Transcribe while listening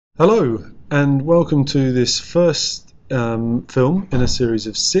Hello and welcome to this first film in a series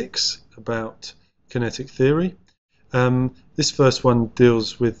of 6 about kinetic theory. This first one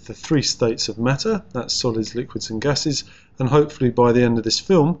deals with the 3 states of matter, that's solids, liquids and gases, and hopefully by the end of this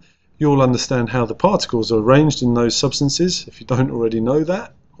film you'll understand how the particles are arranged in those substances, if you don't already know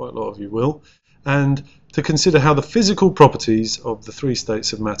that, quite a lot of you will, and to consider how the physical properties of the 3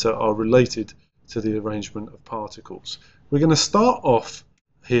 states of matter are related to the arrangement of particles. We're going to start off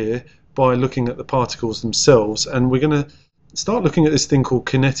here by looking at the particles themselves, and we're going to start looking at this thing called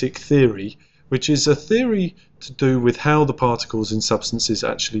kinetic theory, which is a theory to do with how the particles in substances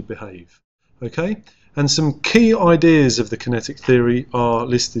actually behave. Okay, and some key ideas of the kinetic theory are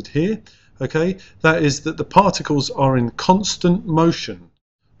listed here. Okay, that is that the particles are in constant motion.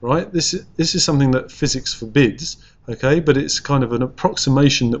 Right, this is something that physics forbids. Okay, but it's kind of an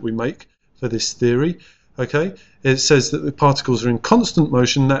approximation that we make for this theory. Okay, it says that the particles are in constant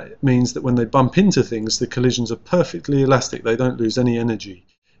motion. That means that when they bump into things, the collisions are perfectly elastic. They don't lose any energy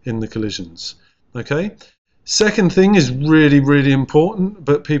in the collisions. Okay. Second thing is really important,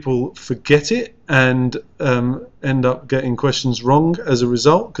 but people forget it and end up getting questions wrong as a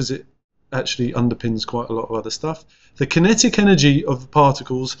result, because it actually underpins quite a lot of other stuff. The kinetic energy of the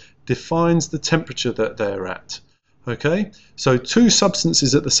particles defines the temperature that they're at. Okay, so 2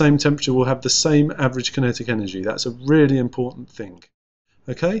 substances at the same temperature will have the same average kinetic energy. That's a really important thing.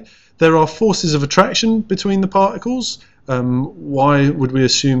 Okay, there are forces of attraction between the particles. Why would we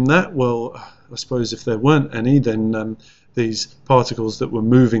assume that? Well, I suppose if there weren't any, then these particles that were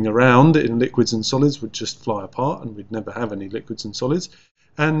moving around in liquids and solids would just fly apart and we'd never have any liquids and solids.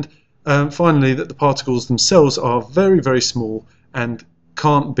 And finally, that the particles themselves are very small and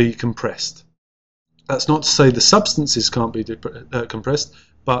can't be compressed. That's not to say the substances can't be compressed,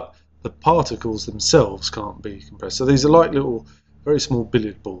 but the particles themselves can't be compressed. So these are like little, very small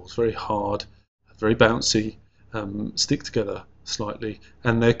billiard balls, very hard, very bouncy, stick together slightly,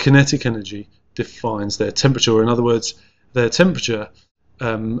 and their kinetic energy defines their temperature. Or in other words, their temperature,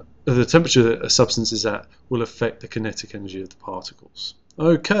 the temperature that a substance is at will affect the kinetic energy of the particles.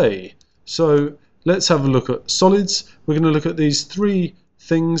 Okay, so let's have a look at solids. We're going to look at these 3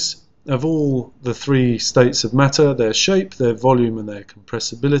 things of all the 3 states of matter: their shape, their volume and their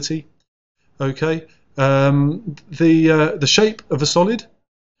compressibility. Okay, the shape of a solid,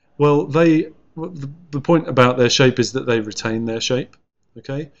 well, the point about their shape is that they retain their shape.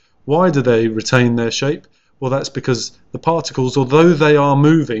 Okay, why do they retain their shape? Well, that's because the particles, although they are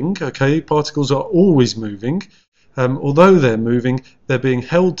moving, okay, particles are always moving, although they're moving, they're being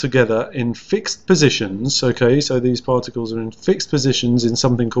held together in fixed positions. Okay, so these particles are in fixed positions in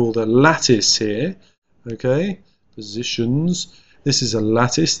something called a lattice here. Okay, positions. This is a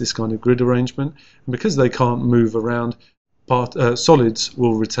lattice, this kind of grid arrangement, and because they can't move around, solids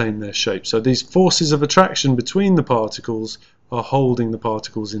will retain their shape. So these forces of attraction between the particles are holding the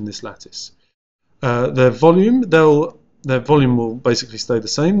particles in this lattice. Their volume will basically stay the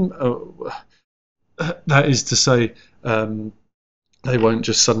same. That is to say, they won't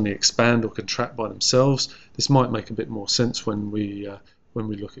just suddenly expand or contract by themselves. This might make a bit more sense when we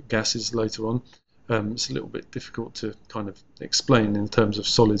look at gases later on. It's a little bit difficult to kind of explain in terms of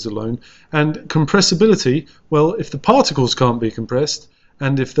solids alone. And compressibility, well, if the particles can't be compressed,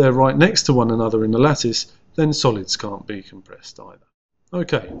 and if they're right next to one another in a lattice, then solids can't be compressed either.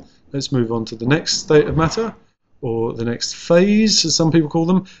 Okay, let's move on to the next state of matter, or the next phase, as some people call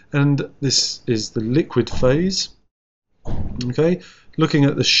them, and this is the liquid phase. Okay, looking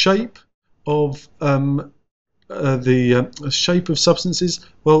at the shape of shape of substances,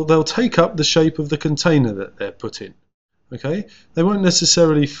 well, they'll take up the shape of the container that they're put in. Okay, they won't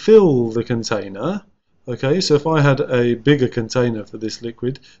necessarily fill the container. Okay, so if I had a bigger container for this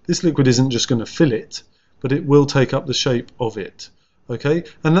liquid isn't just going to fill it, but it will take up the shape of it. Okay,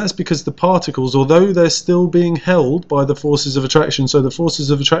 and that's because the particles, although they're still being held by the forces of attraction, so the forces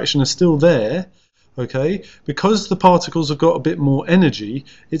of attraction are still there, okay, because the particles have got a bit more energy,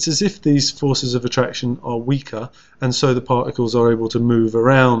 it's as if these forces of attraction are weaker, and so the particles are able to move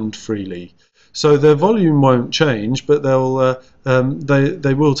around freely. So their volume won't change, but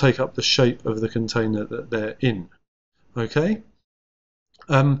they will take up the shape of the container that they're in. Okay.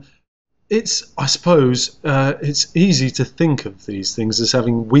 I suppose it's easy to think of these things as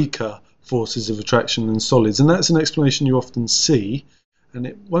having weaker forces of attraction than solids, and that's an explanation you often see, and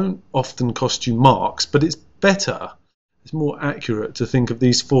it won't often cost you marks, but it's better, it's more accurate to think of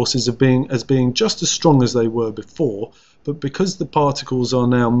these forces as being just as strong as they were before, but because the particles are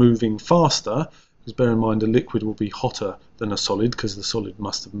now moving faster, because bear in mind a liquid will be hotter than a solid because the solid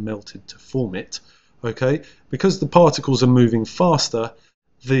must have melted to form it, okay, because the particles are moving faster,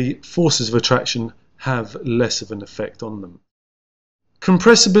 the forces of attraction have less of an effect on them.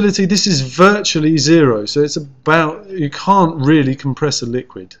 Compressibility, this is virtually zero, so it's about, you can't really compress a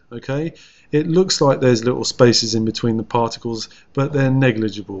liquid, okay? It looks like there's little spaces in between the particles, but they're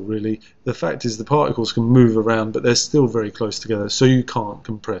negligible really. The fact is the particles can move around, but they're still very close together, so you can't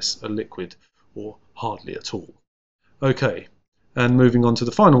compress a liquid, or hardly at all. Okay, and moving on to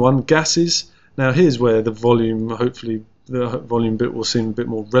the final one, gases. Now here's where the volume, hopefully the volume bit will seem a bit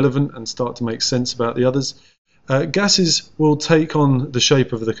more relevant and start to make sense about the others. Gases will take on the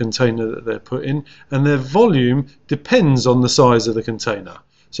shape of the container that they're put in, and their volume depends on the size of the container.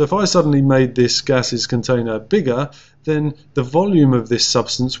 So if I suddenly made this gases container bigger, then the volume of this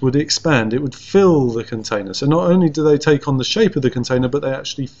substance would expand. It would fill the container. So not only do they take on the shape of the container, but they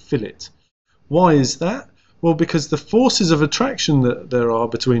actually fill it. Why is that? Well, because the forces of attraction that there are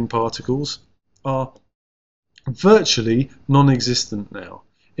between particles are virtually non-existent now.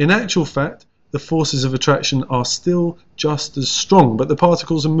 In actual fact, the forces of attraction are still just as strong, but the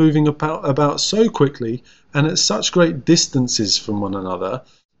particles are moving about so quickly and at such great distances from one another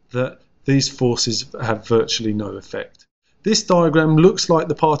that these forces have virtually no effect. This diagram looks like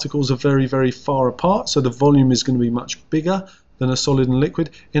the particles are very, very far apart, so the volume is going to be much bigger than a solid and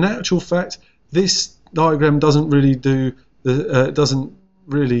liquid. In actual fact, this diagram doesn't really do the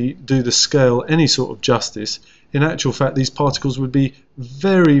scale any sort of justice. In actual fact, these particles would be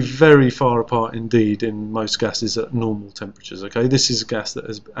very, very far apart indeed in most gases at normal temperatures. Okay, this is a gas that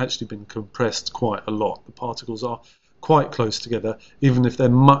has actually been compressed quite a lot. The particles are quite close together, even if they're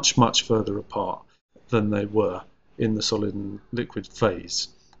much, much further apart than they were in the solid and liquid phase.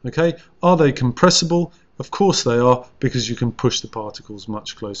 Okay, are they compressible? Of course they are, because you can push the particles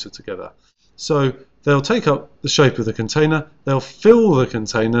much closer together. So they'll take up the shape of the container, they'll fill the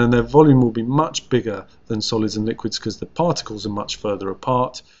container, and their volume will be much bigger than solids and liquids because the particles are much further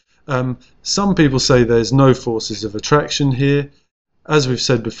apart. Some people say there's no forces of attraction here. As we've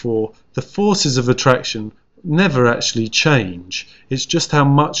said before, the forces of attraction never actually change. It's just how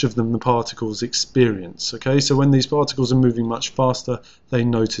much of them the particles experience. Okay, so when these particles are moving much faster, they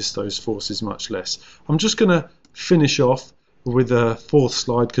notice those forces much less. I'm just going to finish off with a fourth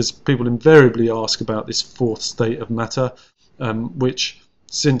slide, because people invariably ask about this fourth state of matter, which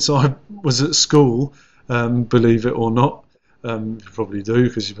since I was at school, believe it or not, you probably do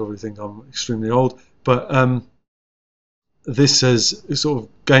because you probably think I'm extremely old, but this has sort of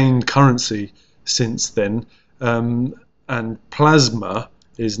gained currency since then, and plasma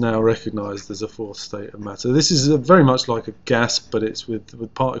is now recognised as a fourth state of matter. This is very much like a gas, but it's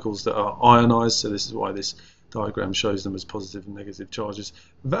with particles that are ionised, so this is why this diagram shows them as positive and negative charges.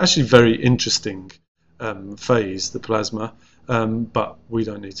 Actually very interesting phase, the plasma, but we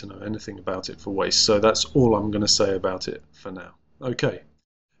don't need to know anything about it for waste, so that's all I'm going to say about it for now. Okay,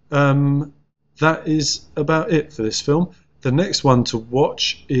 that is about it for this film. The next one to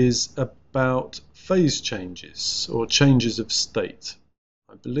watch is about phase changes, or changes of state,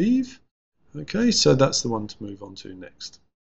 I believe. Okay, so that's the one to move on to next.